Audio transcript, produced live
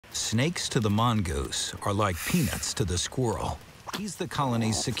Snakes to the mongoose are like peanuts to the squirrel. He's the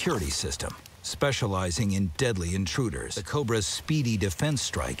colony's security system, specializing in deadly intruders. The Cobra's speedy defense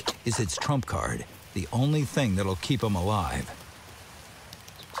strike is its trump card, the only thing that'll keep him alive.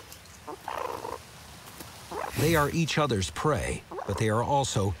 They are each other's prey, but they are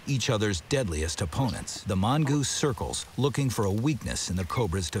also each other's deadliest opponents. The mongoose circles, looking for a weakness in the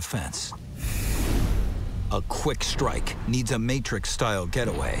Cobra's defense. A quick strike needs a Matrix-style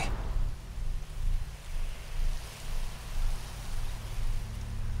getaway.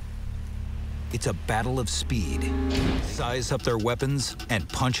 It's a battle of speed. Size up their weapons and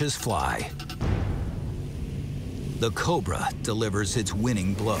punches fly. The Cobra delivers its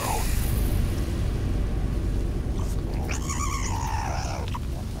winning blow.